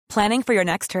Planning for your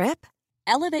next trip?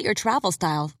 Elevate your travel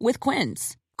style with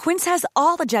Quince. Quince has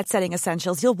all the jet-setting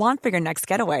essentials you'll want for your next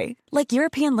getaway, like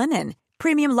European linen,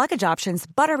 premium luggage options,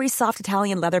 buttery soft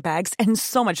Italian leather bags, and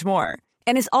so much more.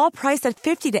 And is all priced at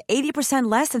 50 to 80%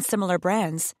 less than similar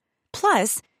brands.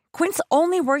 Plus, Quince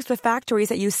only works with factories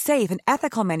that use safe and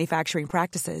ethical manufacturing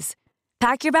practices.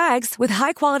 Pack your bags with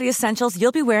high-quality essentials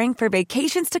you'll be wearing for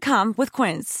vacations to come with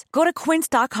Quince. Go to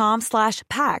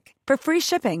quince.com/pack for free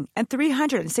shipping and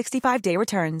 365-day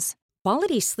returns.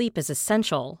 Quality sleep is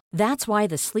essential. That's why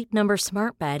the Sleep Number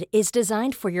Smart Bed is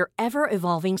designed for your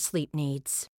ever-evolving sleep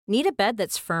needs. Need a bed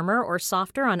that's firmer or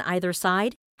softer on either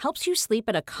side? Helps you sleep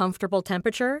at a comfortable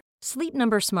temperature? Sleep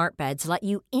Number Smart Beds let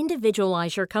you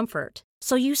individualize your comfort,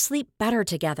 so you sleep better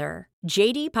together.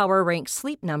 J.D. Power ranks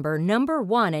Sleep Number number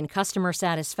 1 in customer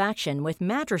satisfaction with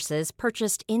mattresses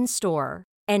purchased in-store.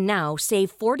 And now,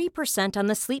 save 40% on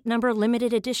the Sleep Number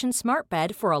Limited Edition Smart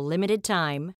Bed for a limited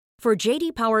time. For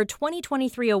J.D. Power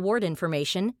 2023 award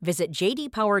information, visit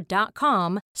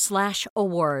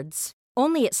jdpower.com/awards.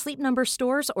 Only at Sleep Number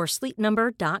stores or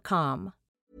sleepnumber.com.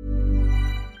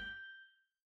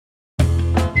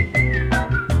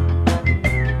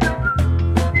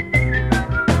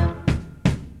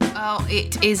 Oh,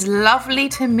 it is lovely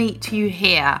to meet you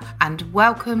here, and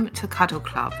welcome to Cuddle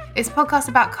Club. It's a podcast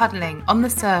about cuddling on the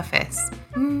surface.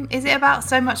 Is it about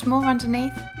so much more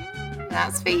underneath?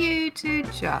 That's for you to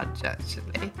judge,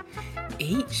 actually.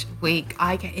 Each week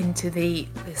I get into the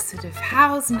sort of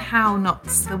hows and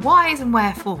how-nots, the whys and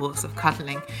wherefores of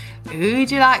cuddling. Who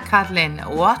do you like cuddling?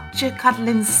 What's your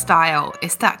cuddling style?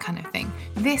 It's that kind of thing.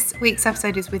 This week's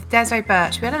episode is with Desiree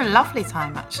Burch. We had a lovely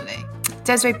time, actually.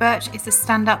 Desiree Burch is a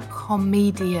stand-up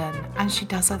comedian, and she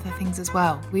does other things as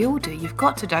well. We all do. You've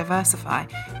got to diversify.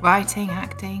 Writing,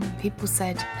 acting. People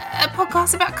said, a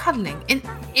podcast about cuddling in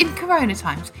Corona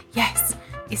times. Yes,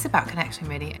 it's about connection,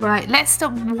 really. Right, let's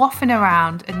stop waffling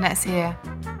around and let's hear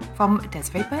from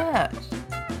Desiree Burch.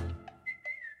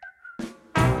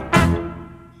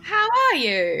 How are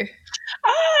you?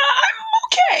 I'm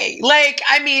okay.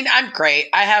 I'm great.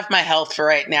 I have my health for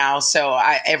right now, so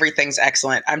everything's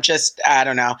excellent. I'm just, I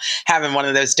don't know, having one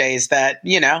of those days that,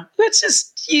 you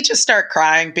just start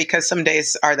crying because some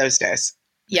days are those days.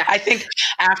 Yeah. I think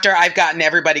after I've gotten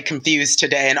everybody confused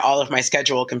today and all of my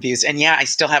schedule confused, and I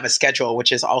still have a schedule,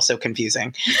 which is also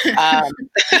confusing.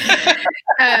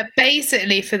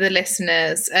 Basically, for the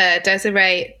listeners,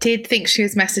 Desiree did think she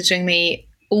was messaging me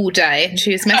all day, and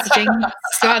she was messaging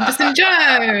Sanderson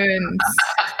Jones.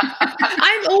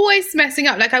 I'm always messing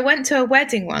up. Like, I went to a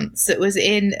wedding once that was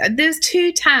there's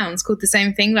 2 towns called the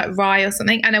same thing, like Rye or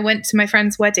something, and I went to my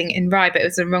friend's wedding in Rye, but it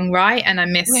was the wrong Rye, and I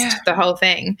missed the whole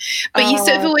thing. But you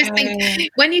sort of always think,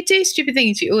 when you do stupid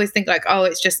things, you always think like, oh,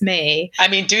 it's just me. I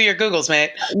mean, do your Googles,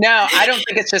 mate. No, I don't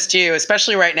think it's just you,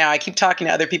 especially right now. I keep talking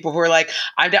to other people who are like,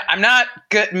 I'm not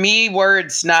good. Me,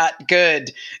 words, not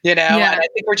good, Yeah. And I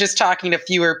think we're just talking to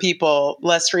fewer people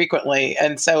less frequently.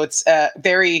 And so it's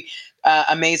very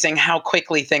amazing how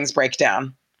quickly things break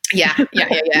down. Yeah. I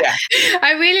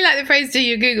really like the phrase, do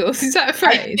your Googles. Is that a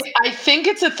phrase? I think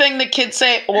it's a thing that kids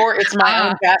say, or it's my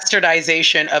own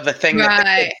bastardization of a thing that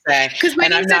the kids say.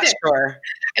 And I'm not sure.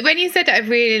 When you said it, I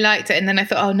really liked it. And then I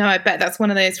thought, oh no, I bet that's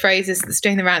one of those phrases that's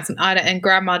doing the rounds and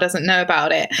grandma doesn't know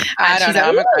about it. And I don't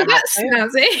know. Like, I'm a grandma too.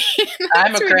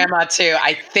 I'm a grandma too.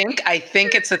 I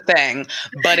think it's a thing,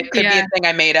 but it could be a thing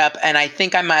I made up. And I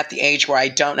think I'm at the age where I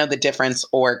don't know the difference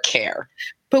or care.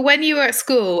 But when you were at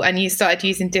school and you started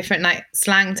using different like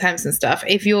slang terms and stuff,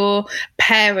 if your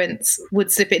parents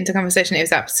would slip it into conversation, it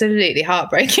was absolutely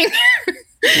heartbreaking.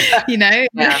 They'd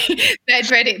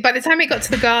read it. By the time it got to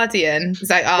The Guardian,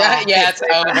 it's like, it's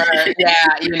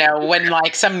over. When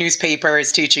like some newspaper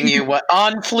is teaching you what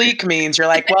on fleek means, you're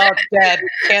like, well, it's dead.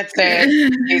 Can't say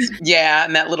it.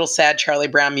 And that little sad Charlie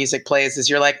Brown music plays as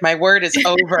you're like, my word is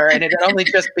over and it had only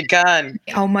just begun.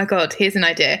 Oh my God, here's an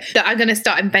idea that I'm going to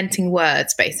start inventing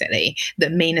words basically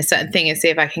that mean a certain thing and see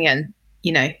if I can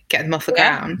get them off the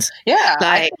ground.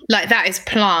 Yeah. Like that is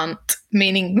plant,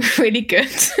 meaning really good.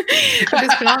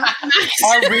 Because plants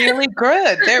are really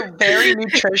good. They're very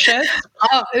nutritious.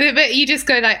 Oh, but you just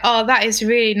go like, oh, that is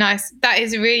really nice. That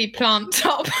is really plant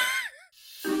top.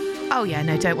 Oh yeah,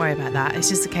 no, don't worry about that. It's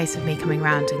just a case of me coming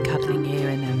around and cuddling you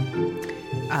and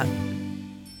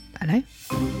hello.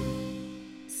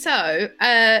 So,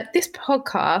 this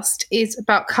podcast is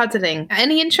about cuddling.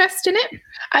 Any interest in it?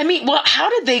 I mean, well, how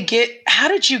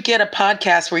did you get a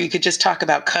podcast where you could just talk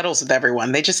about cuddles with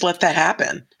everyone? They just let that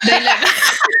happen.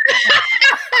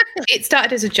 It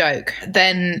started as a joke.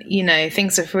 Then,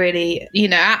 things have really,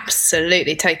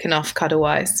 absolutely taken off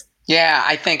cuddle-wise. Yeah,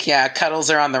 I think, cuddles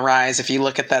are on the rise. If you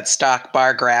look at that stock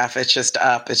bar graph, it's just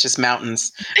up. It's just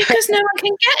mountains. Because no one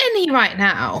can get any right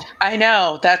now. I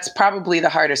know. That's probably the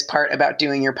hardest part about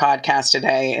doing your podcast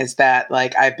today is that,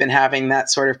 like, I've been having that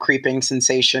sort of creeping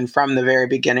sensation from the very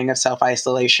beginning of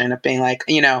self-isolation of being like,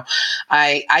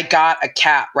 I got a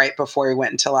cat right before we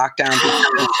went into lockdown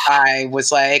because I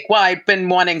was like, well, I've been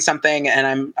wanting something and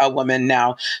I'm a woman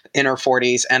now in her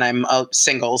 40s and I'm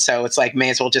single. So it's like, may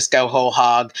as well just go whole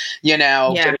hog. Get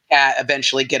a cat,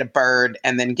 eventually get a bird,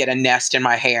 and then get a nest in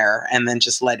my hair, and then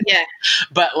just let it. Yeah.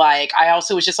 But like, I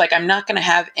also was just like, I'm not going to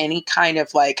have any kind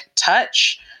of like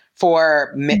touch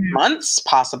for months,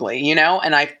 possibly, and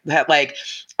I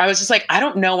was just like, I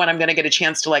don't know when I'm going to get a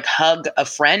chance to like hug a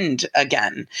friend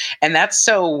again. And that's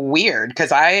so weird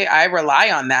because I rely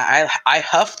on that. I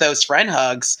huff those friend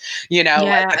hugs,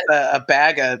 like a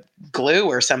bag of glue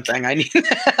or something. I need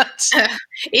that.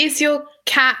 Is your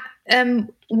cat,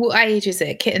 what age is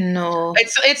it? Kitten or?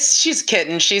 She's a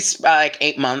kitten. She's like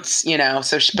 8 months,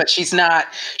 but she's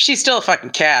still a fucking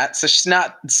cat. So she's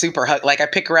not super like I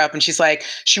pick her up and she's like,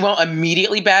 she won't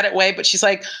immediately bat it away, but she's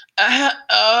like, fine.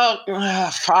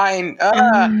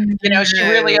 She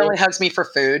really only hugs me for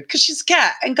food because she's a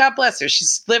cat and God bless her.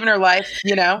 She's living her life,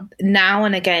 Now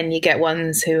and again, you get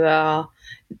ones who are,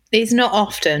 it's not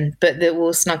often, but they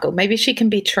will snuggle. Maybe she can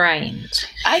be trained.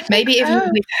 Maybe if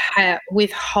you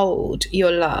withhold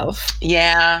your love.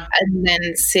 Yeah. And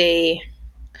then see.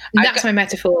 That's my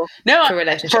metaphor for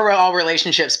relationships. For all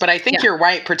relationships. But I think you're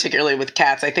right, particularly with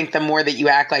cats. I think the more that you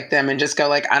act like them and just go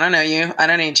like, I don't know you, I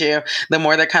don't need you, the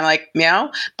more they're kind of like,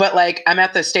 meow. But like, I'm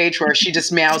at the stage where she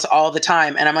just meows all the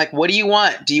time. And I'm like, what do you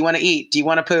want? Do you want to eat? Do you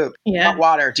want to poop? Do you want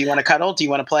water? Do you want to cuddle? Do you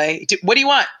want to play? What do you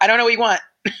want? I don't know what you want.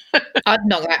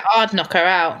 I'd knock her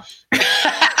out.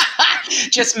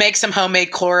 Just make some homemade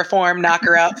chloroform, knock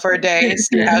her out for a day,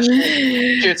 see how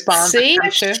she responds. See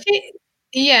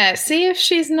if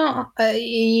she's not,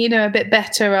 a bit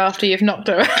better after you've knocked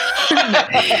her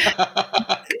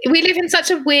out. We live in such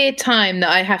a weird time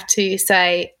that I have to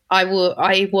say I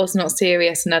was not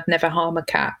serious and I'd never harm a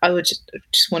cat. I would just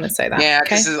want to say that. Yeah,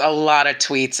 this is a lot of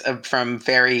tweets from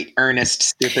very earnest,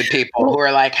 stupid people who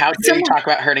are like, how dare you talk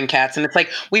about hurting cats? And it's like,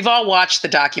 we've all watched the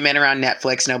documentary on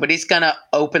Netflix. Nobody's going to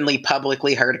openly,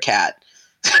 publicly hurt a cat.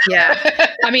 Yeah.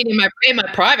 I mean, in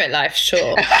my private life,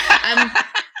 sure.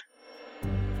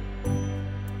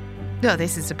 Well,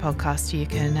 this is a podcast you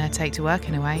can take to work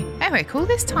in a way. Anyway, all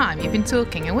this time you've been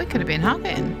talking and we could have been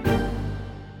hugging.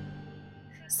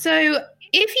 So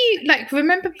if you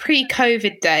remember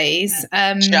pre-COVID days,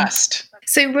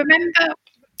 so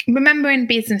remember in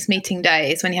business meeting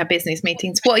days when you have business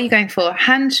meetings, what are you going for?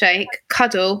 Handshake,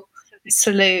 cuddle,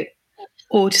 salute,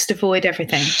 or just avoid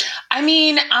everything? I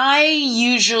mean, I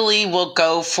usually will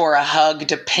go for a hug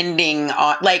depending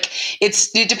on,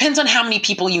 it depends on how many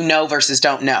people you know versus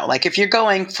don't know. Like if you're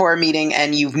going for a meeting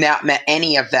and you've not met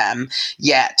any of them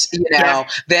yet,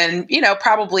 then,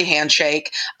 probably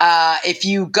handshake. If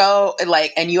you go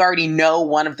and you already know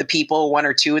one of the people, one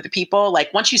or two of the people,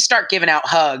 once you start giving out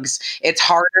hugs, it's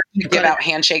harder to give out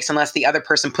handshakes unless the other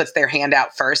person puts their hand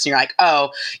out first. And you're like,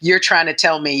 oh, you're trying to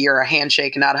tell me you're a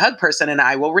handshake and not a hug person. And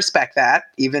I will respect that,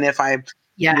 even if I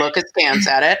look askance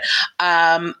at it.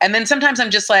 And then sometimes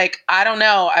I'm just like, I don't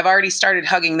know. I've already started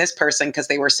hugging this person because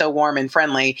they were so warm and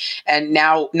friendly. And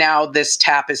now this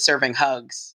tap is serving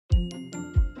hugs.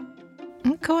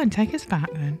 Go on, take us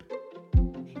back then.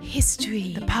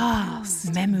 History, the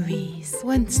past, memories.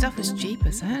 When stuff was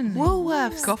cheaper, certainly.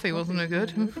 Woolworths. Coffee wasn't a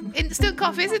good. Instant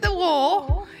coffee. Is it the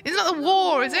war? It's not the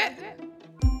war, is it?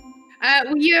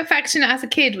 Were you affectionate as a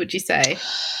kid, would you say?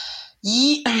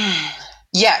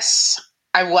 Yes,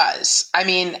 I was. I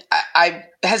mean, I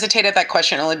hesitated that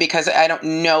question only because I don't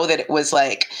know that it was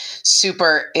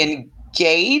super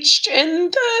engaged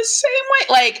in the same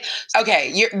way.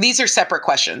 Okay, these are separate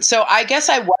questions. So I guess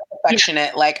I was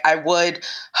affectionate. I would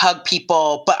hug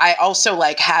people, but I also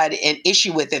had an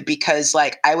issue with it because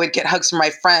I would get hugs from my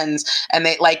friends and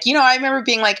they I remember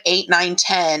being 8, 9,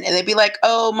 10 and they'd be like,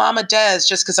 oh, Mama Des,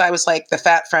 just because I was the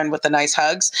fat friend with the nice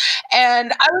hugs.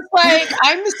 And I was like,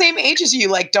 I'm the same age as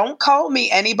you. Don't call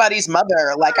me anybody's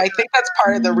mother. I think that's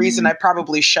part of the reason I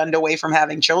probably shunned away from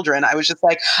having children. I was just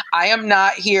I am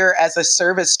not here as a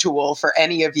service tool for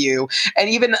any of you. And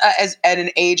even as at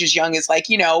an age as young as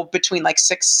between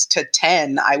 6 to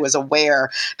 10, I was aware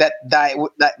that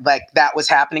was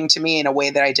happening to me in a way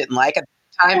that I didn't like at the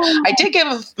time. I did give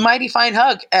a mighty fine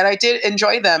hug and I did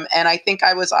enjoy them. And I think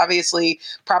I was obviously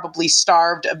probably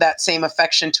starved of that same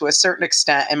affection to a certain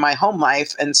extent in my home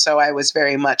life. And so I was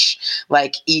very much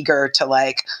eager to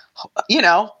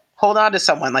hold on to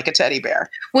someone like a teddy bear.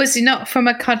 Was he not from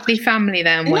a cuddly family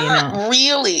then? Were you not?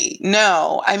 Really.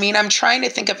 No. I mean, I'm trying to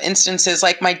think of instances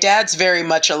like my dad's very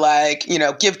much a like,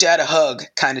 give dad a hug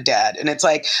kind of dad. And it's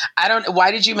like, why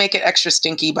did you make it extra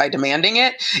stinky by demanding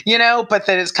it? But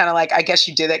then it's kind of like, I guess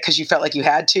you did it because you felt like you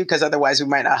had to, because otherwise we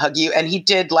might not hug you. And he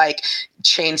did like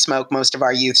chain smoke most of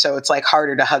our youth. So it's like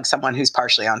harder to hug someone who's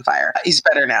partially on fire. He's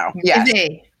better now. Yeah. Is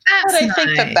he? But I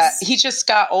think that he just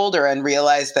got older and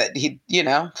realized that he,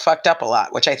 fucked up a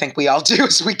lot, which I think we all do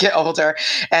as we get older.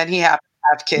 And he happened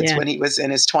to have kids when he was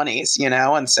in his 20s,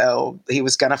 and so he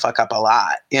was going to fuck up a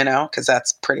lot, because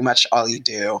that's pretty much all you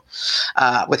do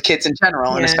with kids in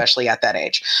general, and especially at that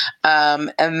age.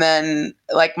 And then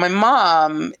like my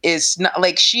mom is not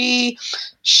like she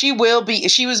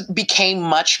became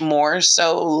much more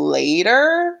so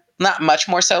later. Not much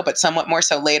more so, but somewhat more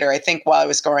so later. I think while I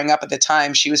was growing up at the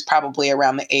time, she was probably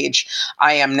around the age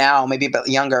I am now, maybe a bit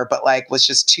younger, but like was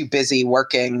just too busy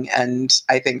working. And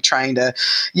I think trying to,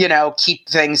 keep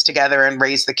things together and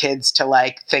raise the kids to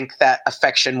like think that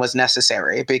affection was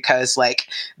necessary because like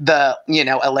the,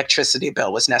 electricity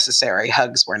bill was necessary.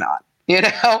 Hugs were not, And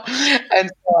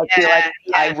so I feel like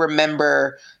I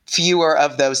remember fewer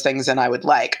of those things than I would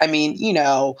like. I mean,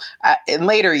 in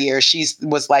later years, she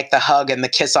was like the hug and the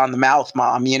kiss on the mouth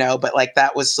mom, but like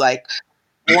that was like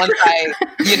once I,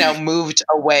 moved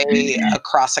away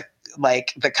across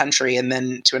the country and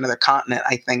then to another continent,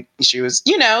 I think she was,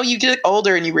 you get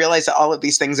older and you realize that all of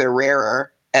these things are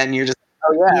rarer and you're just,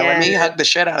 let me hug the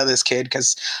shit out of this kid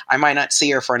because I might not see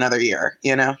her for another year,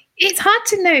 It's hard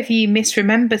to know if you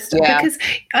misremember stuff because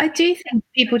I do think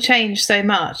people change so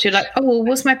much. You're like, oh, well,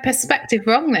 was my perspective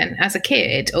wrong then as a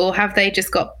kid, or have they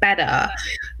just got better?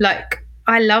 Like,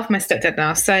 I love my stepdad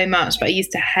now so much, but I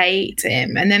used to hate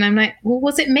him. And then I'm like, well,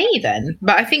 was it me then?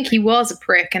 But I think he was a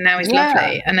prick and now he's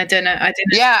lovely. And I don't know.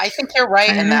 Yeah, I think you're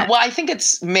right in that. Well, I think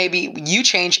it's maybe you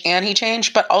changed and he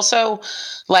changed, but also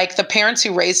like the parents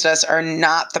who raised us are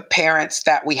not the parents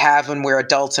that we have when we're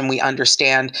adults and we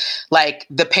understand. Like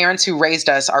the parents who raised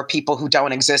us are people who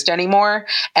don't exist anymore.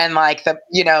 And like the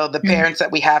parents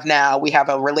that we have now, we have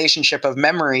a relationship of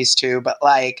memories to, but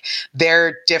like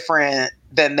they're different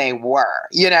than they were,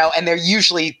 and they're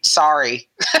usually sorry.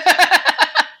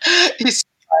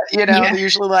 They're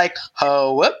usually like,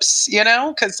 oh, whoops,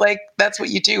 because like that's what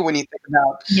you do when you think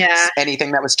about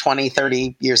anything that was 20,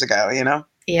 30 years ago,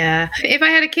 Yeah. If I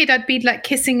had a kid, I'd be like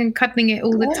kissing and cuddling it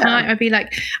all the time. I'd be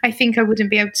like, I think I wouldn't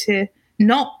be able to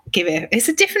not give it. It's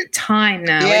a different time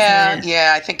now. Isn't it?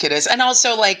 Yeah, I think it is. And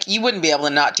also like you wouldn't be able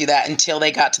to not do that until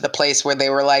they got to the place where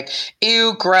they were like,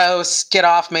 ew, gross, get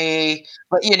off me.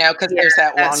 But because there's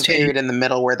that long period in the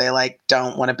middle where they like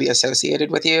don't want to be associated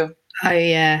with you. Oh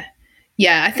yeah.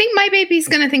 Yeah, I think my baby's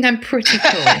going to think I'm pretty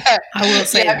cool. I will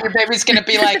say that. Your baby's going to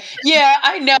be like, yeah,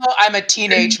 I know I'm a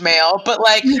teenage male, but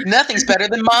like nothing's better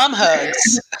than mom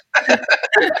hugs.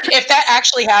 If that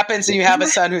actually happens and you have a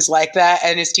son who's like that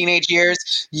in his teenage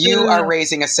years, you are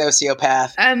raising a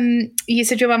sociopath. You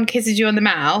said your mom kisses you on the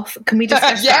mouth. Can we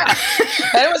discuss that?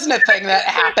 That wasn't a thing that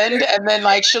happened. And then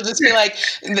like she'll just be like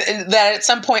that at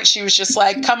some point she was just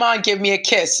like, come on, give me a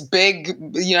kiss. Big,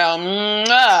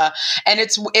 mwah. And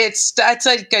that's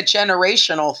like a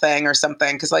generational thing or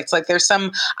something. Cause like, it's like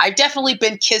I've definitely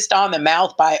been kissed on the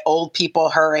mouth by old people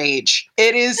her age.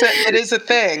 It is a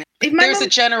thing. There's a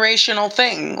generational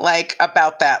thing like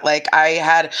about that. Like I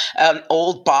had an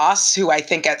old boss who I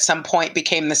think at some point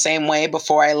became the same way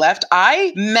before I left.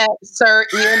 I met Sir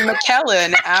Ian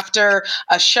McKellen after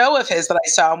a show of his that I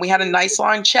saw, and we had a nice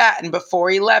long chat. And before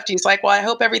he left, he's like, well, I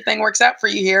hope everything works out for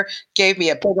you here. Gave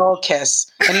me a big old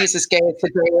kiss. And he's as gay as the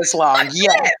day is long.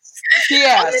 Yes.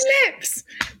 Yes. On the lips.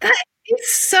 That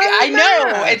is so I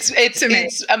know.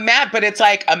 It's mad, but it's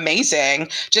like amazing.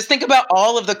 Just think about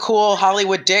all of the cool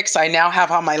Hollywood dicks I now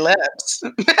have on my lips.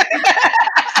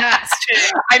 That's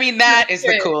true. I mean, that is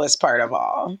the coolest part of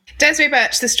all. Desiree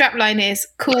Birch, the strapline is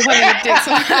cool Hollywood dicks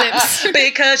on my lips.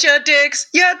 Because your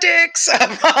dicks are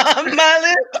on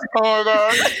my lips. Hold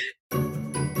on.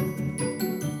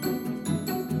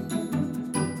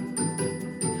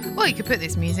 Well, you could put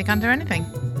this music under anything.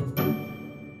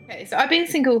 Okay, so I've been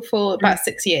single for about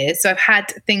 6 years. So I've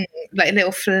had things like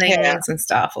little flings and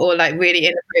stuff, or like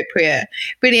really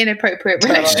inappropriate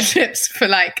relationships for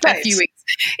like a few weeks.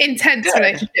 Intense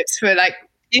relationships for like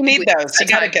you need those. You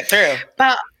got to get through.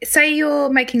 But say you're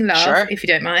making love, if you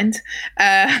don't mind.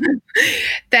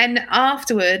 Then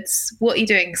afterwards, what are you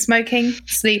doing? Smoking,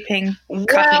 sleeping,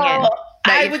 cuddling in?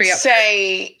 I would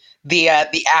say the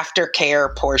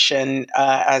aftercare portion,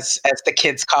 as the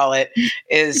kids call it,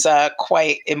 is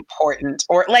quite important.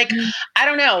 Or like, I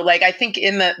don't know, like I think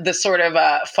in the sort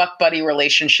of fuck buddy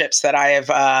relationships that I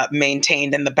have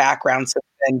maintained in the background,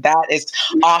 and that is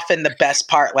often the best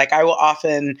part. Like I will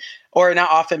often, or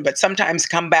not often, but sometimes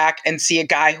come back and see a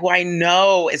guy who I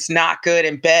know is not good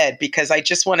in bed because I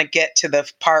just want to get to the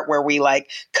part where we like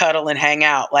cuddle and hang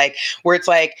out, like where it's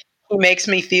like, he makes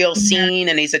me feel seen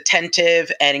and he's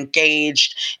attentive and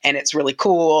engaged and it's really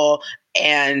cool.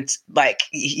 And like,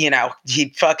 you know,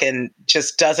 he fucking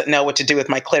just doesn't know what to do with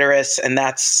my clitoris. And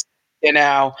that's, you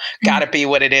know, gotta be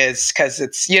what it is. Cause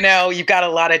it's, you know, you've got a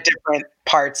lot of different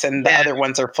parts and the other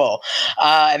ones are full.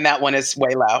 And that one is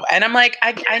way low. And I'm like,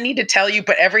 I need to tell you,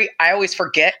 but I always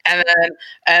forget. And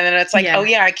then it's like, oh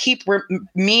yeah, I keep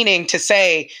meaning to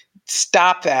say,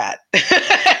 stop that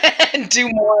and do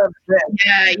more of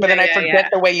this. But then I forget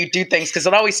the way you do things because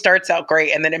it always starts out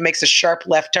great and then it makes a sharp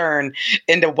left turn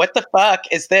into what the fuck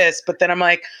is this? But then I'm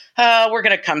like, we're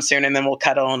going to come soon and then we'll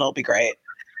cuddle and it'll be great.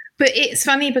 But it's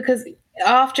funny because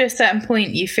after a certain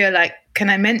point, you feel like, can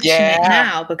I mention it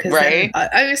now? Because I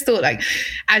always thought like,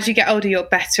 as you get older, you're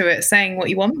better at saying what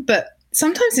you want. But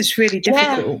sometimes it's really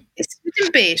difficult. It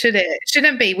shouldn't be, should it? It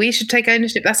shouldn't be. We should take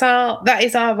ownership. That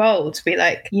is our role to be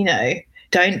like, you know,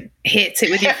 don't hit it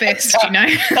with your fist, you know.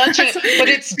 But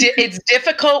it's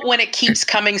difficult when it keeps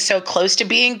coming so close to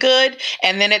being good,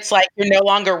 and then it's like you're no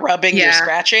longer rubbing, you're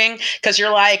scratching, because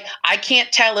you're like, I can't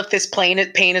tell if this pain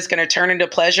is going to turn into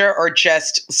pleasure or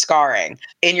just scarring.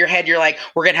 In your head, you're like,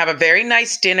 we're going to have a very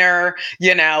nice dinner,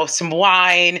 you know, some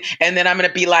wine, and then I'm going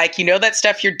to be like, you know, that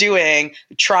stuff you're doing,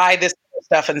 try this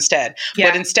stuff instead.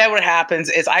 But instead what happens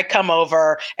is I come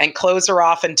over and close her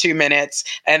off in 2 minutes.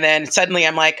 And then suddenly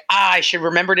I'm like, I should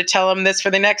remember to tell him this for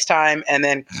the next time. And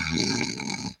then,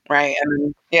 right.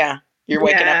 And then, you're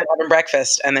waking up and having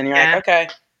breakfast. And then you're like, okay,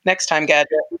 next time, Gadget.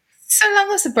 So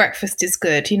long as the breakfast is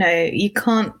good, you know, you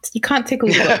can't tick all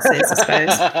the boxes, I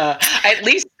suppose. At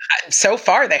least so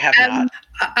far they have not.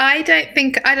 I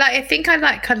think I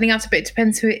like cuddling up a bit. It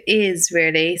depends who it is,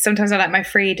 really. Sometimes I like my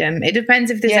freedom. It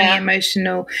depends if there's any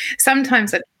emotional.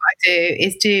 Sometimes what I do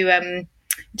is do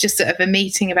just sort of a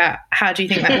meeting about how do you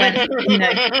think that went, you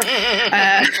know.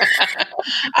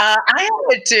 I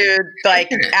had a dude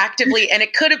like actively, and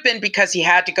it could have been because he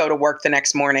had to go to work the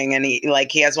next morning, and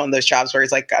he has one of those jobs where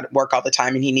he's like got to work all the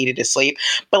time and he needed to sleep,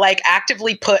 but like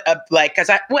actively put because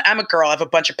I'm a girl, I have a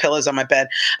bunch of pillows on my bed,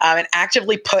 and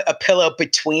actively put a pillow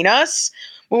between us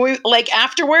when we like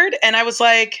afterward, and I was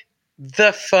like,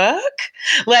 the fuck,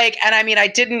 like, and I mean, I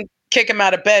didn't kick him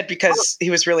out of bed because he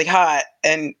was really hot,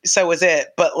 and so was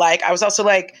it. But like, I was also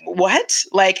like, what?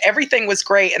 Like everything was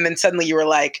great, and then suddenly you were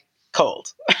like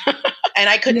cold, and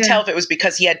I couldn't tell if it was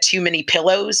because he had too many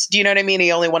pillows. Do you know what I mean?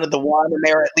 He only wanted the one, and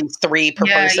there were at least 3 per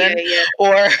person,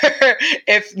 or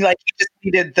if like he just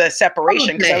needed the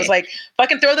separation. Because I was like,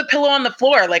 fucking throw the pillow on the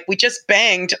floor. Like we just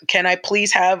banged. Can I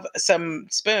please have some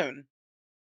spoon?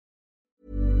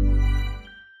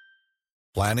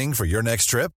 Planning for your next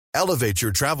trip? Elevate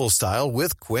your travel style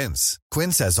with Quince.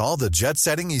 Quince has all the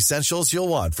jet-setting essentials you'll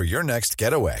want for your next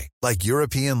getaway, like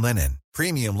European linen,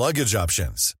 premium luggage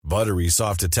options, buttery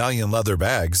soft Italian leather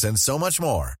bags, and so much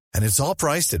more. And it's all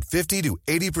priced at 50 to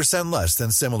 80% less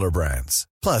than similar brands.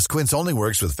 Plus, Quince only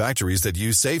works with factories that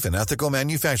use safe and ethical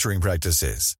manufacturing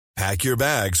practices. Pack your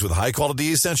bags with high-quality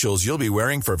essentials you'll be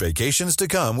wearing for vacations to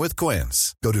come with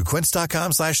Quince. Go to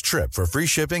quince.com/trip for free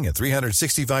shipping and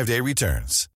 365-day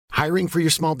returns. Hiring for your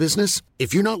small business?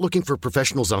 If you're not looking for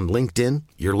professionals on LinkedIn,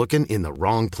 you're looking in the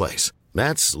wrong place.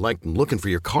 That's like looking for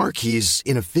your car keys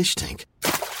in a fish tank.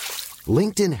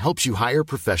 LinkedIn helps you hire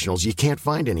professionals you can't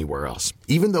find anywhere else,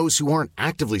 even those who aren't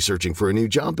actively searching for a new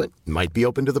job but might be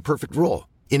open to the perfect role.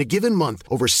 In a given month,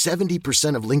 over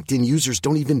 70% of LinkedIn users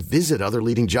don't even visit other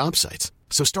leading job sites.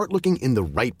 So start looking in the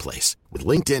right place. With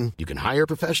LinkedIn, you can hire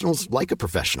professionals like a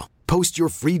professional. Post your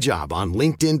free job on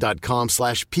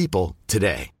linkedin.com/people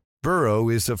today. Burrow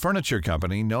is a furniture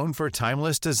company known for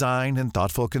timeless design and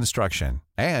thoughtful construction,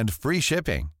 and free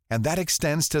shipping, and that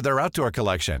extends to their outdoor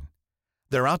collection.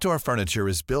 Their outdoor furniture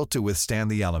is built to withstand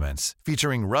the elements,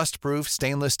 featuring rust-proof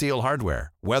stainless steel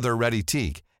hardware, weather-ready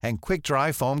teak, and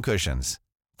quick-dry foam cushions.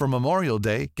 For Memorial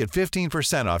Day, get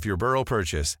 15% off your Burrow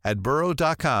purchase at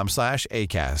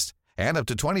burrow.com/ACAST, and up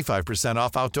to 25%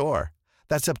 off outdoor.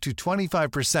 That's up to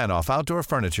 25% off outdoor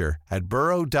furniture at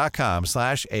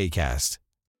burrow.com/ACAST.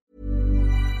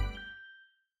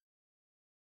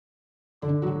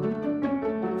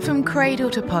 From cradle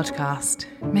to podcast,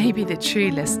 maybe the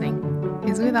true listening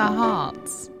is with our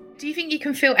hearts. Do you think you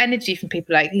can feel energy from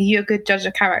people? Like, are you a good judge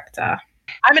of character?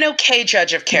 I'm an okay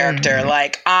judge of character.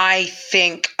 Like, I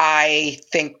think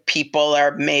people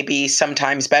are maybe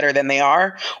sometimes better than they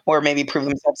are, or maybe prove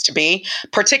themselves to be.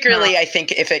 Particularly, I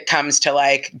think if it comes to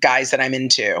like guys that I'm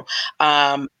into.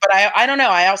 But I don't know.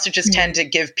 I also just tend to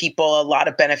give people a lot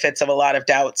of benefits of a lot of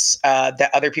doubts that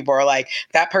other people are like,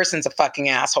 that person's a fucking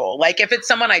asshole. Like, if it's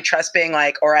someone I trust being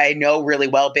like, or I know really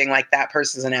well being like, that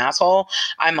person's an asshole,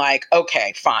 I'm like,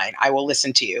 okay, fine, I will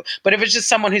listen to you. But if it's just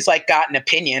someone who's like got an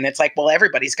opinion, it's like, well,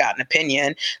 everybody's got an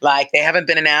opinion. Like, they haven't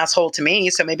been an asshole to me,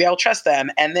 so maybe I'll trust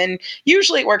them. And then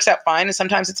usually it works out fine. And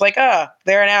sometimes it's like, oh,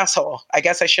 they're an asshole. I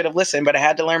guess I should have listened, but I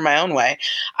had to learn my own way.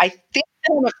 I think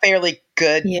I'm a fairly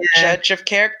good judge of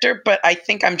character, but I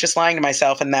think I'm just lying to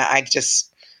myself in that I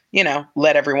just,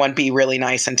 let everyone be really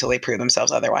nice until they prove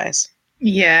themselves otherwise.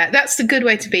 Yeah, that's a good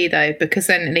way to be, though, because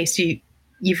then at least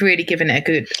you've really given it a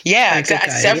good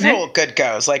exactly. Go, several good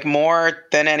goes, like more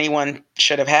than anyone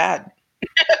should have had.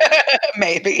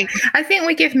 Maybe. I think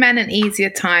we give men an easier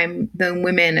time than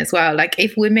women as well. Like,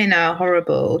 if women are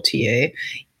horrible to you,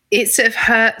 it sort of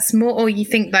hurts more, or you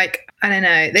think like, I don't know.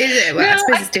 I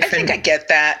suppose it's different. I think I get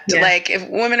that. Yeah. Like, if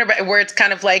women are, where it's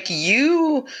kind of like,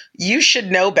 you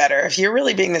should know better. If you're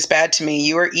really being this bad to me,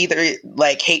 you are either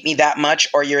like hate me that much,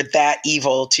 or you're that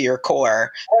evil to your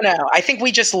core. I don't know. I think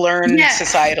we just learn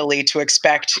societally to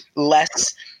expect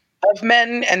less of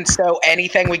men, and so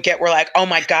anything we get, we're like, oh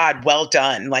my God, well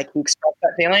done. Like, we express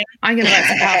that feeling. I'm gonna write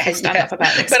some powerful stuff up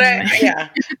about this. But I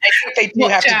think they do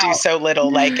have to do so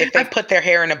little. Like, if they put their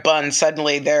hair in a bun,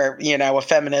 suddenly they're, a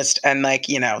feminist, and like,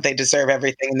 they deserve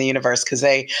everything in the universe because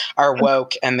they are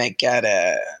woke and they get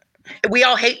it. We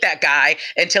all hate that guy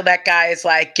until that guy is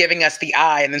like giving us the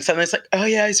eye, and then suddenly it's like, oh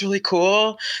yeah, he's really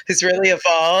cool. He's really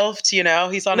evolved.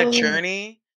 He's on a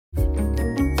journey.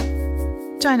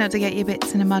 Try not to get your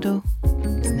bits in a muddle.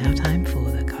 It's now time for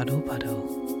the Cuddle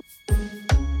Puddle.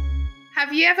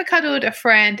 Have you ever cuddled a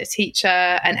friend, a teacher,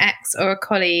 an ex, or a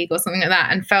colleague, or something like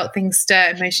that, and felt things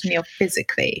stir emotionally or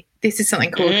physically? This is something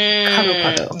called Cuddle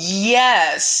Puddle.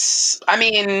 Yes. I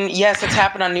mean, yes, it's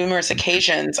happened on numerous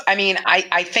occasions. I mean,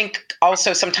 I think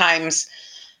also sometimes,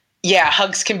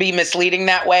 hugs can be misleading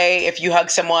that way. If you hug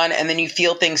someone and then you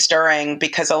feel things stirring,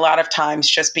 because a lot of times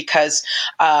just because,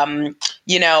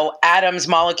 atoms,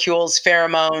 molecules,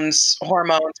 pheromones,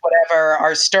 hormones, whatever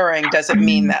are stirring doesn't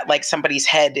mean that like somebody's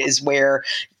head is where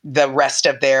the rest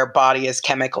of their body is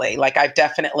chemically. Like, I've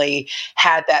definitely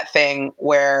had that thing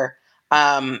where,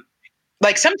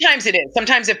 like, sometimes it is.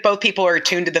 Sometimes if both people are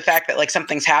attuned to the fact that like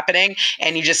something's happening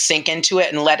and you just sink into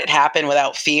it and let it happen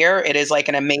without fear, it is like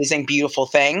an amazing, beautiful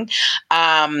thing.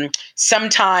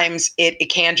 Sometimes it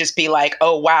can just be like,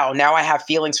 oh, wow, now I have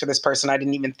feelings for this person I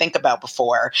didn't even think about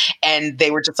before. And they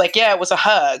were just like, yeah, it was a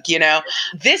hug,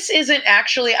 This isn't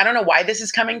actually, I don't know why this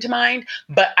is coming to mind,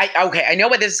 but I know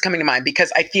why this is coming to mind,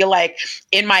 because I feel like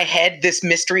in my head, this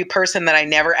mystery person that I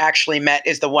never actually met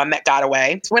is the one that got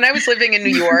away. When I was living in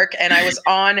New York and I was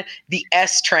on the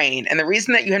S train. And the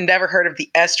reason that you have never heard of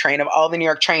the S train of all the New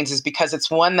York trains is because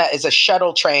it's one that is a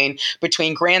shuttle train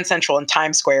between Grand Central and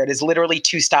Times Square. It is literally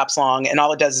 2 stops long, and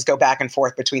all it does is go back and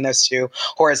forth between those two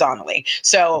horizontally.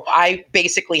 So I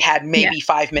basically had maybe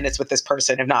 5 minutes with this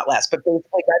person, if not less. But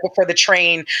basically right before the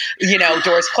train,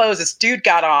 doors closed, this dude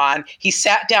got on. He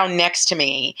sat down next to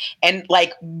me, and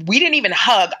like, we didn't even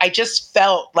hug. I just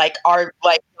felt like our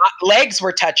legs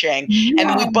were touching, and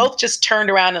then we both just turned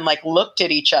around and like looked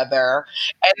at each other,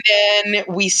 and then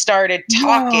we started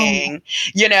talking,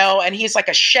 and he's like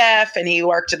a chef, and he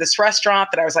worked at this restaurant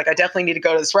that I was like, I definitely need to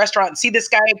go to this restaurant and see this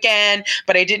guy again,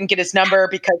 but I didn't get his number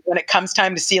because when it comes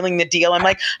time to sealing the deal, I'm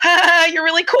like, you're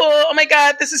really cool. Oh my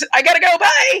God, I gotta go.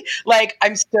 Bye. Like,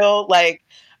 I'm still like,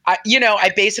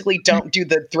 I basically don't do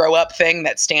the throw up thing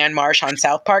that Stan Marsh on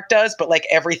South Park does, but like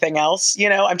everything else,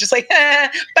 I'm just like,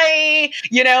 bye,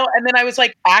 and then I was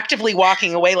like actively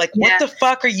walking away, like, what the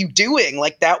fuck are you doing?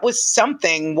 Like, that was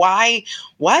something. Why?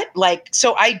 What? Like,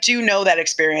 so I do know that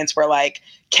experience where like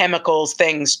chemicals,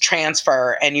 things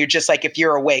transfer, and you're just like, if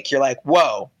you're awake, you're like,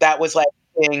 whoa, that was like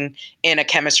in a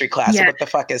chemistry class. What the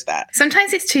fuck is that?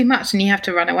 Sometimes it's too much and you have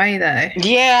to run away though.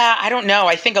 Yeah, I don't know.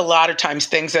 I think a lot of times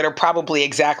things that are probably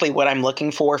exactly what I'm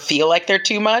looking for feel like they're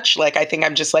too much. Like, I think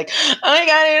I'm just like, oh my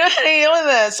God, I don't know how to deal with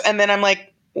this. And then I'm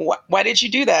like, why did you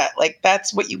do that? Like,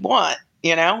 that's what you want.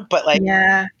 But like,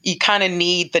 you kind of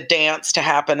need the dance to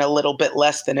happen a little bit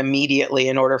less than immediately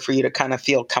in order for you to kind of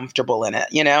feel comfortable in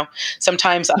it.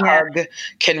 Sometimes a hug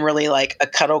can really, like, a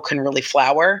cuddle can really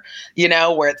flower,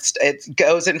 where it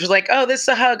goes and it's like, oh, this is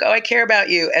a hug. Oh, I care about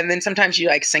you. And then sometimes you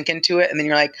like sink into it and then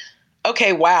you're like,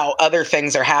 okay, wow, other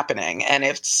things are happening, and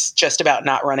it's just about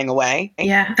not running away.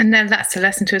 Yeah, and then that's a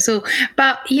lesson to us all.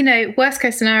 But, worst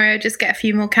case scenario, just get a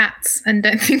few more cats and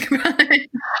don't think about it.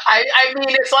 I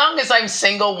mean, as long as I'm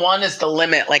single, one is the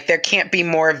limit. Like, there can't be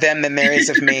more of them than there is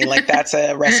of me. Like, that's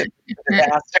a recipe for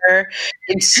disaster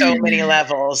in so many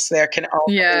levels. There can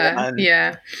only be one.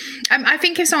 Yeah. I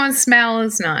think if someone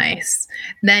smells nice,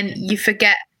 then you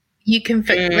forget. It can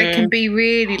be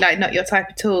really like not your type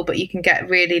at all, but you can get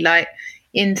really like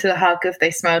into the hug if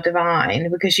they smell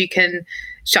divine, because you can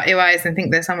shut your eyes and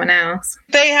think there's someone else.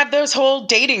 They have those whole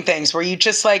dating things where you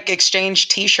just like exchange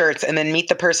t-shirts and then meet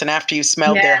the person after you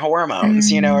smelled their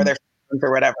hormones, or their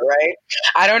or whatever, right?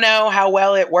 I don't know how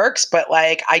well it works, but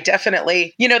like I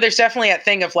definitely, there's definitely a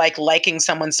thing of like liking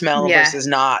someone's smell versus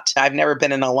not. I've never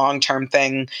been in a long-term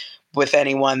thing with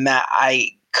anyone that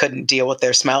I couldn't deal with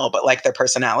their smell, but like their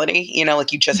personality,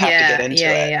 like you just have to get into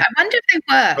it. Yeah. I wonder if they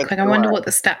work. Like I wonder what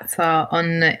the stats are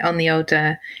on the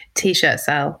older t-shirt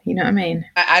sale. You know what I mean?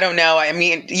 I don't know. I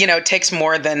mean, it takes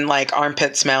more than like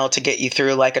armpit smell to get you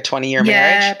through like a 20-year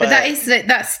marriage. Yeah, but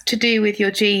that's to do with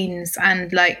your genes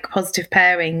and like positive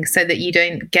pairing, so that you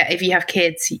don't get, if you have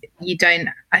kids, you don't,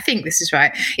 I think this is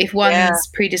right. If one's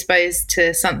predisposed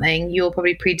to something, you're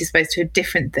probably predisposed to a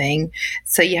different thing.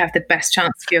 So you have the best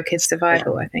chance for your kids'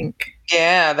 survival, I think.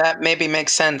 Yeah, that maybe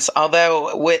makes sense.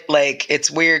 Although with like,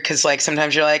 it's weird because like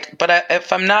sometimes you're like, but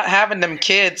if I'm not having them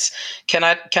kids, can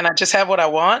I just have what I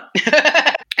want?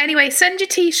 Anyway, send your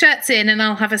t-shirts in and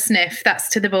I'll have a sniff. That's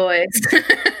to the boys.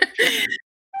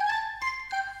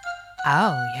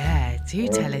 Oh yeah, do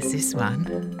tell us this one.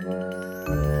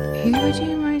 Who would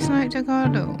you most like to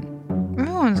cuddle?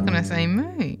 Everyone's gonna say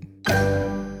me.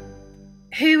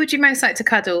 Who would you most like to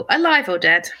cuddle, alive or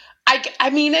dead? I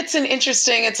mean,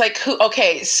 it's like who,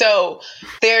 okay, so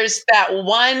there's that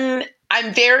one,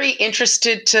 I'm very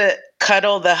interested to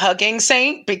cuddle the hugging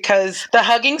saint, because the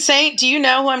hugging saint, do you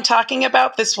know who I'm talking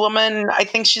about? This woman, I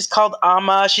think she's called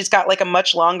Amma. She's got like a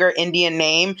much longer Indian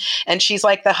name, and she's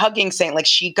like the hugging saint. Like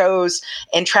she goes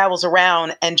and travels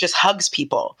around and just hugs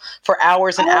people for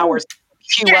hours and hours.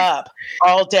 Queue up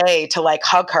all day to like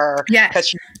hug her because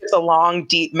she gives a long,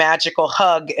 deep, magical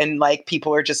hug, and like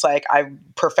people are just like, I've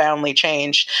profoundly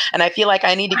changed, and I feel like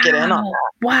I need to get in on that.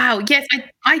 Wow, yes,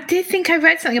 I did think I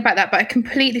read something about that, but I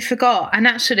completely forgot. And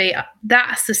actually,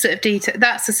 that's the sort of detail,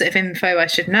 that's the sort of info I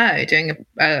should know doing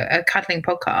a cuddling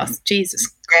podcast. Jesus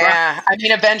Christ. Yeah, I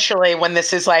mean, eventually, when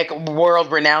this is like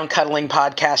world-renowned cuddling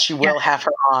podcast, you will have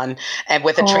her on, and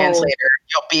with a translator,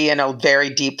 you'll be in a very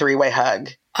deep three-way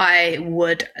hug. I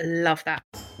would love that.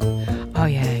 Oh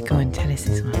yeah, go on, tell us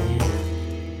this one. Yeah.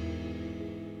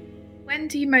 When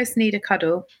do you most need a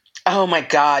cuddle? Oh my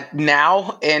God,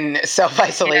 now in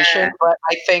self-isolation, but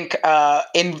I think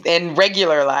in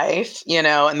regular life, in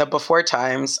the before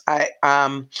times, I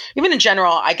even in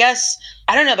general, I guess,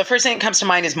 I don't know, the first thing that comes to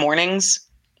mind is mornings.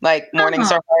 Like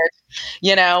mornings are hard,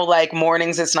 like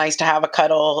mornings, it's nice to have a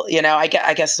cuddle, I guess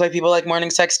that's why people like morning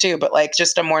sex too, but like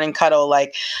just a morning cuddle,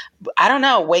 like, I don't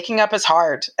know, waking up is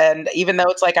hard. And even though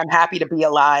it's like, I'm happy to be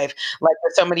alive, like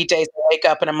there's so many days I wake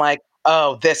up and I'm like,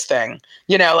 oh, this thing,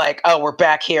 like, oh, we're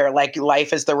back here. Like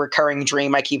life is the recurring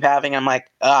dream I keep having. I'm like,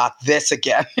 this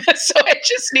again. So I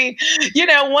just need,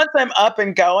 once I'm up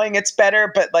and going, it's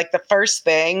better. But like the first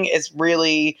thing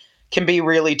can be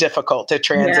really difficult to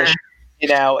transition.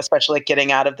 Yeah. Especially like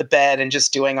getting out of the bed and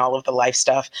just doing all of the life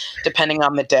stuff, depending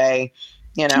on the day,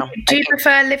 Do you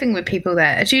prefer living with people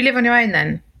there? Do you live on your own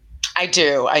then? I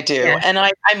do. Yeah. And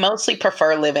I mostly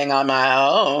prefer living on my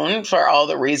own for all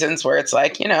the reasons where it's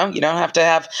like, you don't have to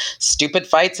have stupid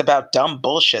fights about dumb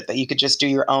bullshit that you could just do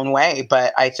your own way.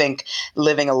 But I think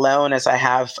living alone, as I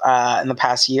have in the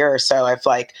past year or so, I've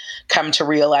like come to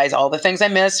realize all the things I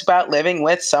miss about living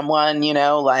with someone,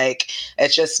 like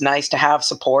it's just nice to have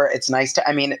support. It's nice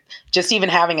to, just even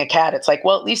having a cat, it's like,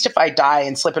 well, at least if I die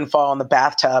and slip and fall in the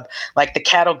bathtub, like the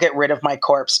cat will get rid of my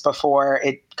corpse before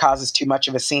it causes too much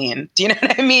of a scene. Do you know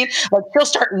what I mean? Like she'll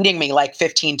start eating me like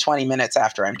 15, 20 minutes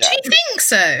after I'm dead. Do you think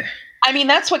so?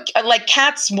 That's what, like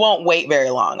cats won't wait very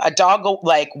long. A dog will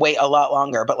like wait a lot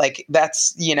longer, but like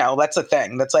that's, that's a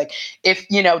thing. That's like, if,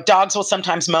 dogs will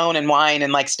sometimes moan and whine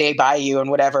and like stay by you and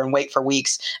whatever and wait for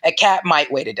weeks. A cat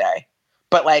might wait a day.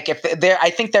 But like if I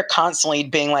think they're constantly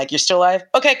being like, you're still alive?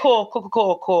 Okay,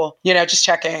 cool. Just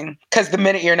checking. Because the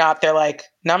minute you're not, they're like,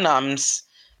 nums.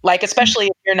 Like, especially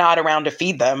if you're not around to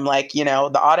feed them, like, the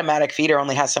automatic feeder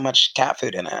only has so much cat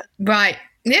food in it. Right.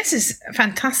 This is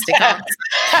fantastic.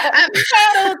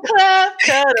 Cuddle club.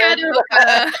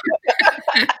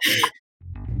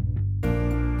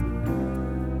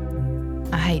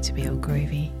 I hate to be all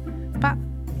groovy, but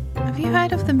Have you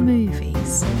heard of the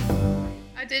movies?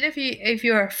 I don't know if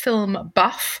you're a film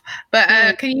buff,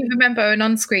 but can you remember an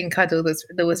on-screen cuddle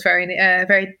that was very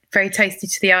very very tasty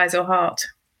to the eyes or heart?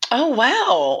 Oh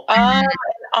wow!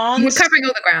 We're covering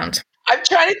all the ground. I'm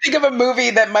trying to think of a movie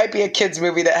that might be a kid's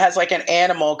movie that has like an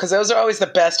animal, because those are always the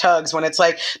best hugs when it's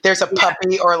like there's a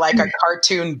puppy or like a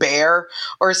cartoon bear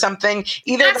or something.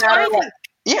 Either That's that or what I like,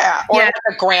 or like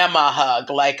a grandma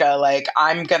hug, like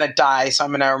I'm gonna die, so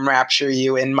I'm gonna enrapture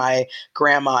you in my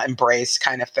grandma embrace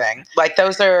kind of thing. Like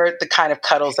those are the kind of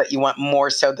cuddles that you want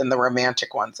more so than the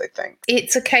romantic ones, I think.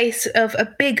 It's a case of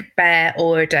a big bear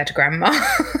or a dead grandma.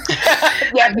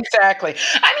 Yeah, exactly.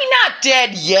 I mean, not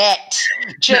dead yet.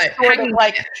 Just sort of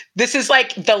like this is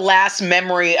like the last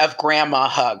memory of grandma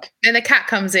hug. And the cat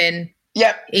comes in.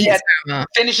 Yep. Eats grandma.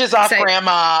 Finishes off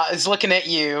grandma, is looking at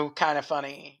you. Kind of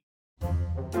funny.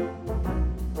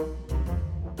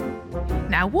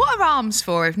 Now, what are arms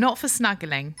for if not for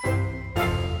snuggling?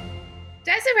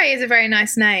 Desiree is a very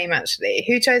nice name, actually.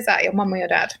 Who chose that, your mum or your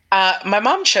dad? My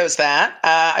mom chose that.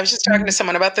 I was just talking to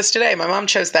someone about this today. My mom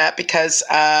chose that because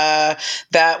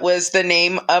that was the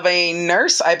name of a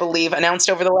nurse, I believe, announced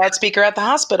over the loudspeaker at the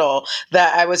hospital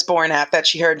that I was born at, that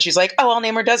she heard. And she's like, oh, I'll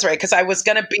name her Desiree, because I was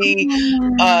going to be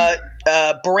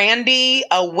Brandy,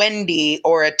 a Wendy,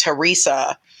 or a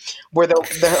Teresa. Were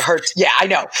I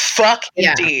know. Fuck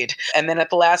indeed. And then at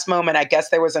the last moment, I guess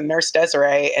there was a nurse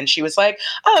Desiree, and she was like,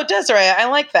 oh, Desiree, I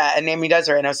like that, and named me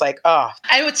Desiree. And I was like, oh.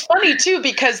 And it's funny too,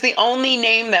 because the only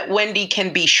name that Wendy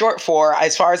can be short for,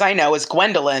 as far as I know, is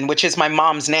Gwendolyn, which is my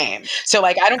mom's name. So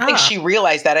like, I don't think she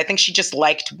realized that. I think she just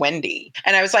liked Wendy.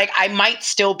 And I was like, I might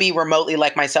still be remotely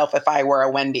like myself if I were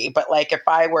a Wendy, but like if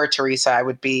I were Teresa, I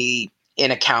would be in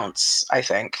accounts, I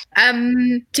think.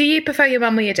 Do you prefer your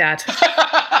mum or your dad?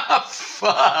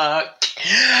 Fuck.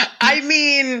 I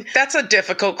mean, that's a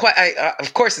difficult question.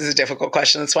 Of course, it's a difficult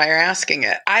question. That's why you're asking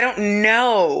it. I don't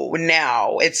know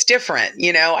now. It's different.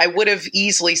 You know, I would have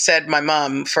easily said my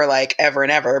mom for like ever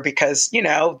and ever, because, you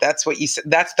know, that's what you said.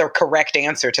 That's the correct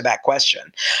answer to that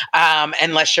question.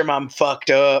 Unless your mom fucked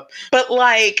up. But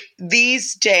like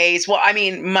these days, well, I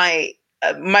mean, my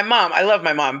mom, I love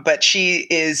my mom, but she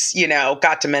is, you know,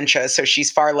 got dementia. So she's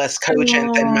far less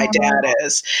cogent than my dad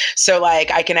is. So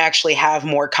like, I can actually have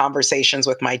more conversations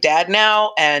with my dad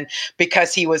now. And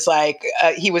because he was like,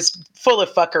 he was full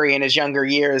of fuckery in his younger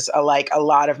years. Like a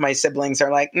lot of my siblings are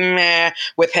like, meh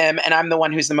with him. And I'm the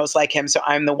one who's the most like him. So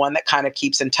I'm the one that kind of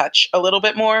keeps in touch a little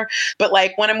bit more. But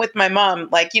like when I'm with my mom,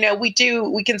 like, you know, we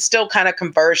can still kind of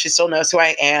converse. She still knows who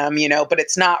I am, you know, but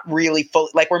it's not really full.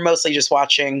 Like we're mostly just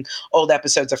watching old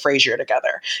episodes of Frasier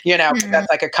together, you know, that's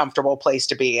like a comfortable place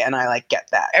to be. And I like get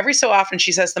that. Every so often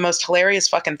she says the most hilarious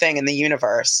fucking thing in the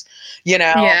universe, you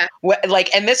know,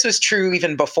 like, and this was true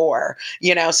even before,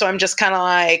 you know, so I'm just kind of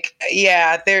like,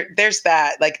 yeah, there's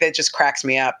that, like, that just cracks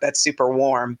me up. That's super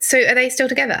warm. So are they still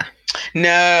together?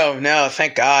 No,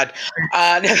 thank God.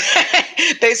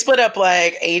 They split up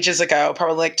like ages ago,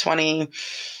 probably like 20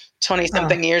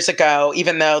 something years ago,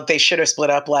 even though they should have split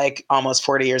up like almost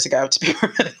 40 years ago, to be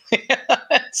really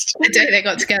honest. The day they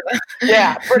got together.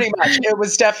 Yeah, pretty much. It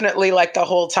was definitely like the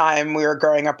whole time we were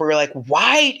growing up, we were like,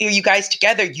 why are you guys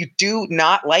together? You do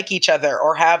not like each other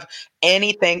or have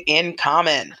anything in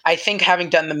common. I think having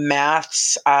done the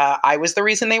maths, I was the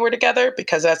reason they were together,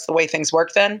 because that's the way things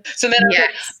work then. So then I was like,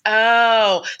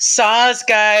 oh, saws,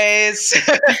 guys.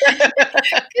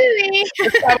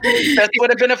 That would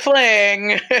have been a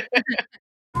fling.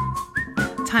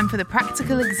 Time for the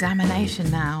practical examination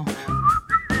now.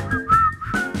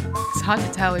 It's hard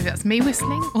to tell if that's me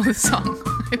whistling or the song.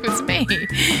 If it's me.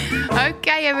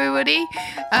 Okay, everybody.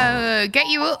 Get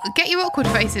your awkward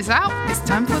faces out. It's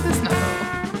time for the snuggle.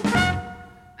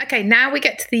 Okay, now we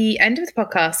get to the end of the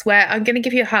podcast where I'm going to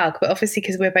give you a hug, but obviously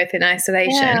because we're both in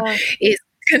isolation, it's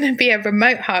going to be a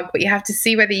remote hug, but you have to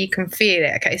see whether you can feel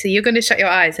it. Okay, so you're going to shut your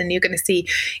eyes and you're going to see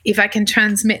if I can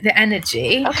transmit the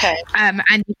energy. Okay.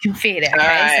 And you can feel it. Okay, all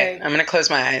right. so I'm going to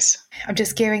close my eyes. I'm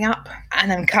just gearing up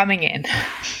and I'm coming in.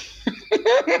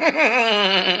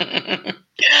 I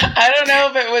don't know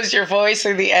if it was your voice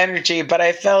or the energy, but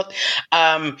I felt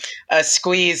a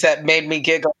squeeze that made me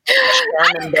giggle.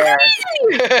 It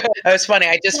was funny.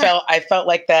 I felt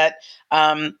like that.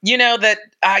 You know that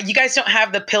you guys don't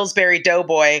have the Pillsbury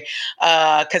Doughboy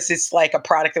because it's like a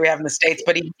product that we have in the States.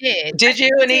 But he did you?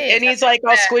 And he's like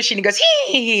all squishy and he goes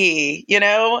hee. You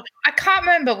know, I can't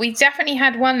remember. We definitely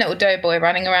had one little doughboy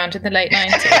running around in the late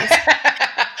 90s.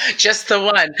 Just the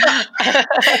one.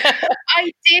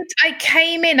 I did. I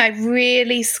came in. I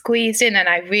really squeezed in, and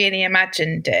I really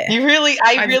imagined it. I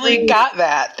really got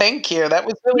that. Thank you. That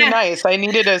was really nice. I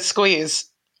needed a squeeze.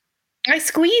 I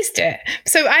squeezed it.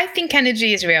 So I think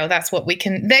energy is real. That's what we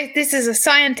can. This is a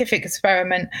scientific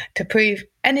experiment to prove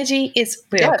energy is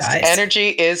real, yes, guys. Energy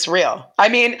is real. I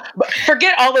mean,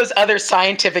 forget all those other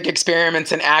scientific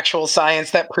experiments and actual science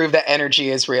that prove that energy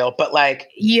is real. But like,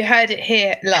 you heard it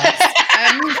here last.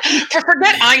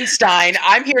 Forget Einstein.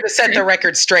 I'm here to set the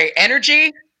record straight.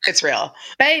 Energy, it's real.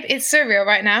 Babe, it's so real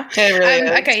right now. It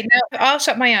really is. Okay, now I'll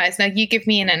shut my eyes. Now you give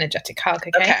me an energetic hug,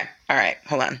 okay? Okay. All right.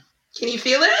 Hold on. Can you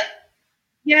feel it?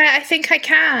 Yeah, I think I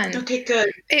can. Okay,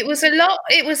 good. It was a lot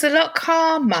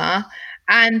calmer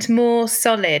and more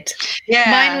solid. Yeah.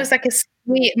 Mine was like a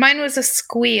squeal. Mine was a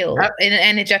squeal in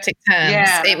energetic terms.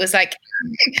 Yeah. It was like,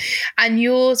 and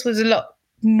yours was a lot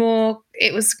more.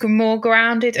 It was more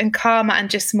grounded and calmer and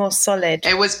just more solid.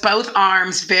 It was both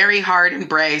arms, very hard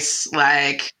embrace.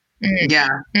 Like, yeah.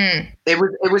 It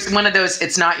was one of those.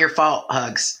 It's not your fault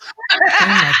hugs.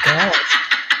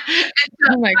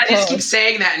 Oh my god. I just keep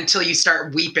saying that until you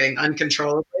start weeping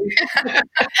uncontrollably.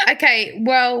 Okay,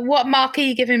 well, what mark are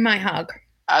you giving my hug?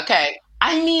 Okay.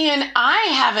 I mean, I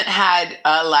haven't had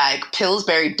a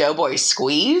Pillsbury Doughboy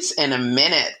squeeze in a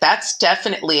minute. That's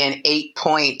definitely an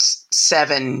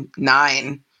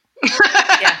 8.79.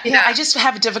 Yeah, I just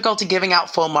have difficulty giving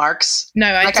out full marks.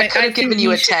 No, I could have given you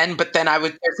a 10, but then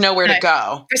there's nowhere to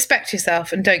go. Respect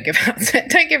yourself and don't give out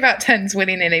 10s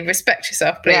willy-nilly. Respect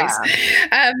yourself, please.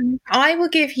 Yeah. I will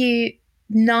give you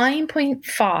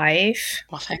 9.5.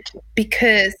 Well, thank you.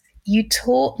 Because you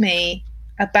taught me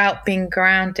about being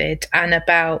grounded and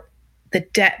about the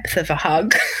depth of a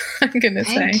hug. I'm going to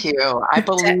say. Thank you. I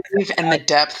believe in the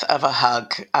depth of a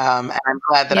hug. And I'm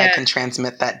glad that I can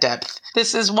transmit that depth.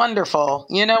 This is wonderful.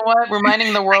 You know what?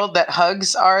 Reminding the world that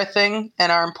hugs are a thing and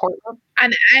are important.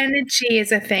 And energy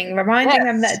is a thing. Reminding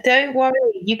them that don't worry,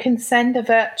 you can send a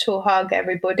virtual hug,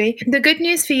 everybody. The good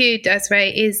news for you,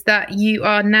 Desiree, is that you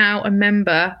are now a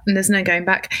member, and there's no going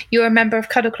back. You're a member of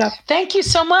Cuddle Club. Thank you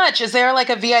so much. Is there like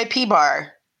a VIP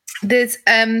bar? There's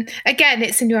again,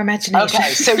 it's in your imagination.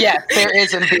 Okay, so yes, there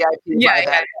is a VIP bar.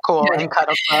 That's cool. In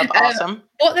Cuddle Club. Awesome.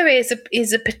 What there is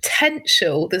a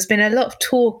potential. There's been a lot of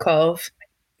talk of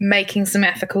making some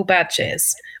ethical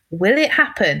badges. Will it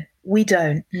happen? We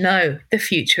don't know. The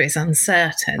future is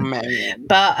uncertain. Man.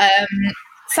 But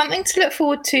something to look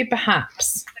forward to,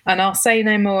 perhaps. And I'll say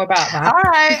no more about that.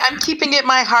 All right. I'm keeping it in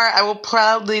my heart. I will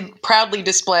proudly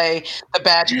display the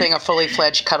badge of being a fully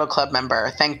fledged Cuddle Club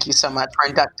member. Thank you so much for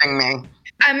inducting me.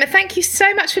 Thank you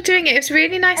so much for doing it. It was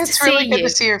really nice to see you. It's really good to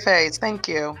see your face. Thank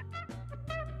you.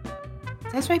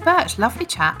 Desiree Birch, lovely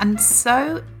chat, and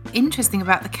so interesting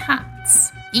about the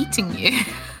cats eating you.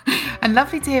 And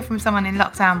lovely to hear from someone in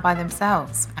lockdown by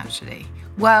themselves, actually.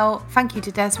 Well, thank you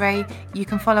to Desiree. You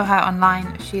can follow her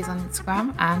online. She is on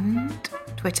Instagram and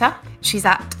Twitter. She's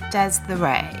at Des the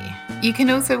Ray. You can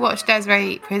also watch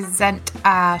Desiree present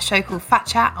a show called Fat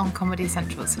Chat on Comedy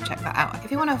Central, so check that out.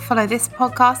 If you want to follow this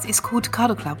podcast, it's called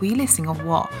Cuddle Club. Were you listening or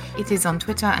what? It is on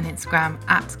Twitter and Instagram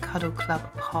at Cuddle Club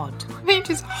Pod. You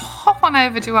just hop on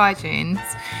over to iTunes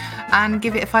and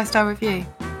give it a 5-star review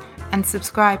and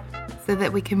subscribe so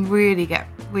that we can really get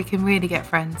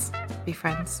friends. Be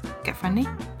friends. Get friendly.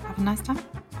 Have a nice time.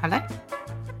 Hello.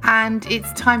 And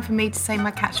it's time for me to say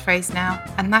my catchphrase now,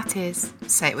 and that is,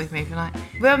 say it with me if you like.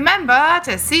 Remember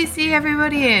to CC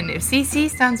everybody in. If CC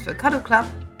stands for Cuddle Club.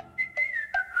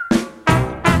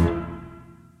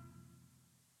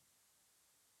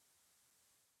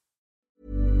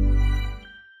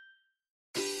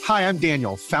 Hi, I'm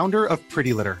Daniel, founder of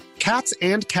Pretty Litter. Cats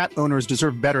and cat owners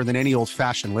deserve better than any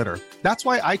old-fashioned litter. That's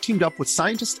why I teamed up with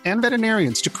scientists and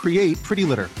veterinarians to create Pretty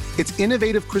Litter. Its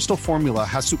innovative crystal formula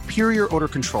has superior odor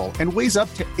control and weighs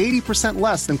up to 80%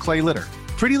 less than clay litter.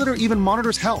 Pretty Litter even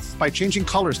monitors health by changing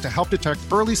colors to help detect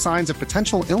early signs of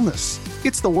potential illness.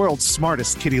 It's the world's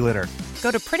smartest kitty litter.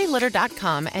 Go to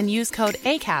prettylitter.com and use code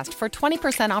ACAST for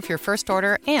 20% off your first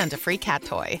order and a free cat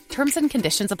toy. Terms and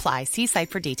conditions apply. See site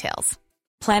for details.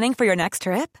 Planning for your next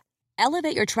trip?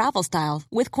 Elevate your travel style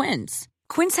with Quince.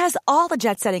 Quince has all the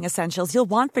jet-setting essentials you'll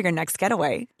want for your next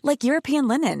getaway, like European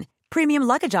linen, premium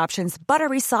luggage options,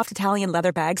 buttery soft Italian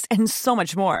leather bags, and so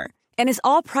much more. And is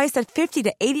all priced at 50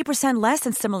 to 80% less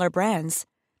than similar brands.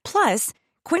 Plus,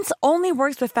 Quince only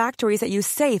works with factories that use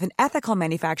safe and ethical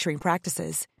manufacturing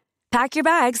practices. Pack your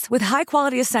bags with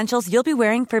high-quality essentials you'll be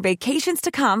wearing for vacations to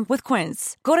come with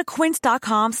Quince. Go to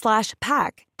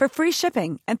quince.com/pack for free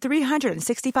shipping and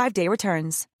 365-day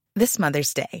returns. This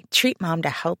Mother's Day, treat mom to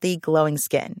healthy, glowing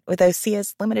skin with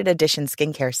Osea's limited edition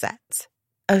skincare sets.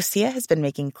 Osea has been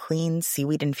making clean,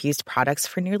 seaweed-infused products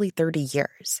for nearly 30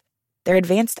 years. Their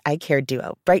advanced eye care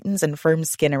duo brightens and firms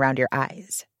skin around your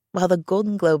eyes, while the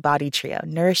Golden Glow Body Trio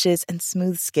nourishes and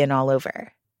smooths skin all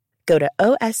over. Go to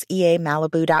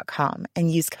OSEAMalibu.com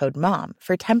and use code MOM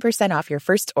for 10% off your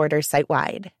first order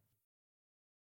site-wide.